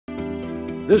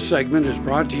This segment is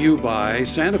brought to you by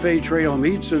Santa Fe Trail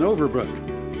Meats in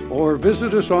Overbrook, or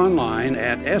visit us online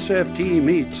at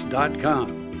sftmeats.com.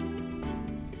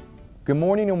 Good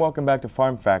morning and welcome back to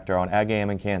Farm Factor on Ag AM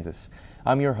in Kansas.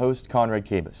 I'm your host, Conrad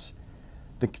Cabus.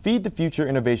 The Feed the Future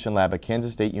Innovation Lab at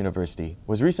Kansas State University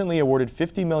was recently awarded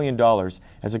 $50 million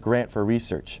as a grant for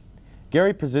research.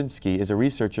 Gary Pierzynski is a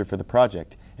researcher for the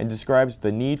project and describes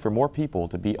the need for more people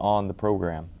to be on the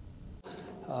program.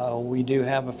 We do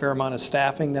have a fair amount of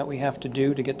staffing that we have to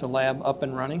do to get the lab up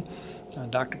and running.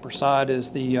 Dr. Prasad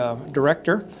is the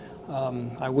director.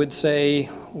 I would say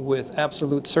with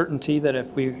absolute certainty that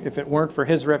if it weren't for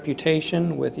his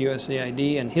reputation with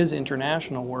USAID and his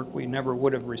international work, we never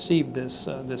would have received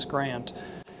this grant.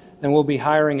 Then we'll be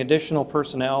hiring additional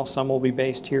personnel. Some will be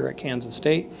based here at Kansas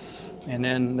State. And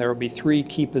then there will be 3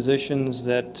 key positions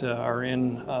that are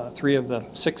in 3 of the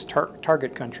 6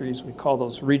 target countries. We call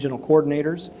those regional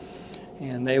coordinators.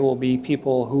 And they will be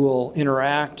people who will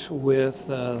interact with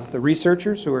the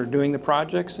researchers who are doing the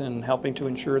projects and helping to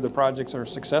ensure the projects are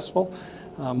successful.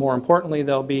 More importantly,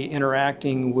 they'll be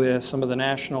interacting with some of the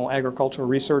national agricultural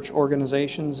research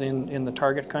organizations in the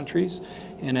target countries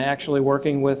and actually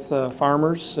working with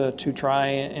farmers to try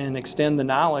and extend the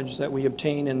knowledge that we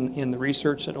obtain in the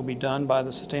research that will be done by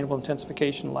the Sustainable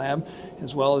Intensification Lab,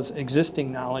 as well as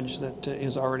existing knowledge that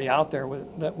is already out there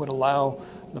that would allow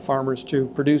the farmers to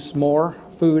produce more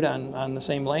food on the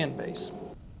same land base.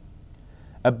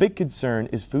 A big concern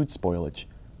is food spoilage.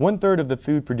 1/3 of the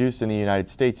food produced in the United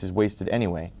States is wasted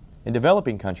anyway. In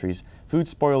developing countries, food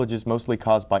spoilage is mostly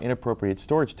caused by inappropriate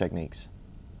storage techniques.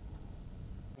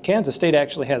 Kansas State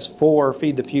actually has 4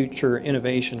 Feed the Future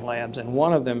innovation labs, and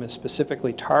one of them is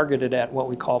specifically targeted at what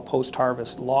we call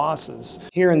post-harvest losses.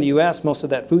 Here in the U.S., most of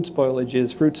that food spoilage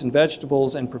is fruits and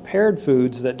vegetables and prepared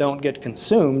foods that don't get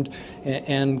consumed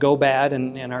and go bad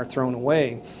and are thrown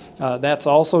away. That's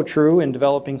also true in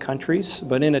developing countries,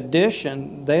 but in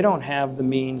addition, they don't have the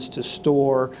means to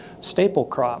store staple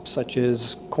crops such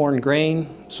as corn grain,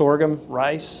 sorghum,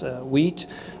 rice, wheat,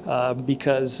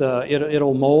 because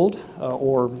it'll mold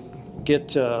or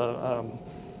get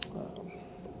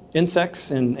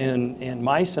insects and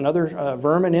mice and other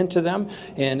vermin into them,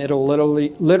 and it'll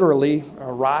literally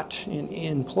rot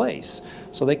in place.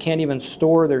 So they can't even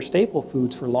store their staple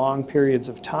foods for long periods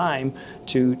of time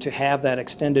to have that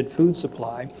extended food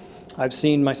supply. I've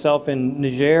seen myself in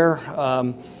Niger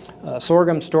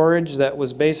sorghum storage that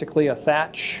was basically a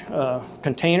thatch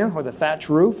container with a thatch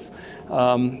roof,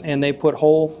 and they put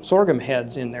whole sorghum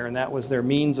heads in there, and that was their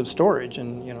means of storage.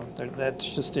 And you know,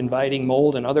 that's just inviting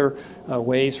mold and other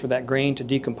ways for that grain to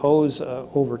decompose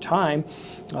over time.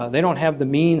 They don't have the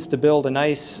means to build a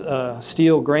nice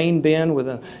steel grain bin with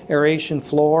an aeration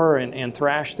floor and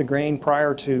thrash the grain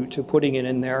prior to putting it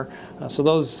in there. So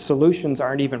those solutions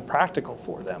aren't even practical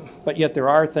for them. But yet there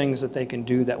are things that they can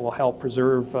do that will help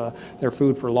preserve their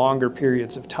food for longer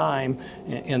periods of time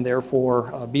and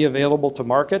therefore be available to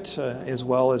market as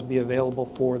well as be available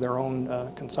for their own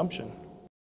consumption.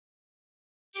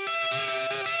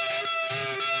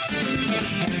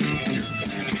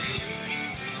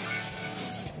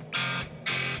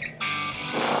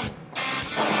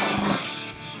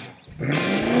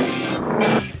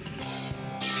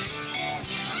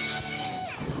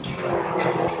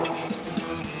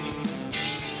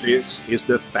 This is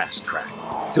the fast track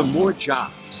to more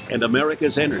jobs and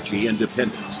America's energy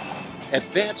independence.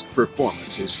 Advanced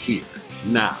performance is here,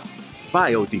 now.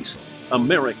 Biodiesel,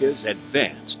 America's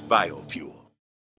advanced biofuel.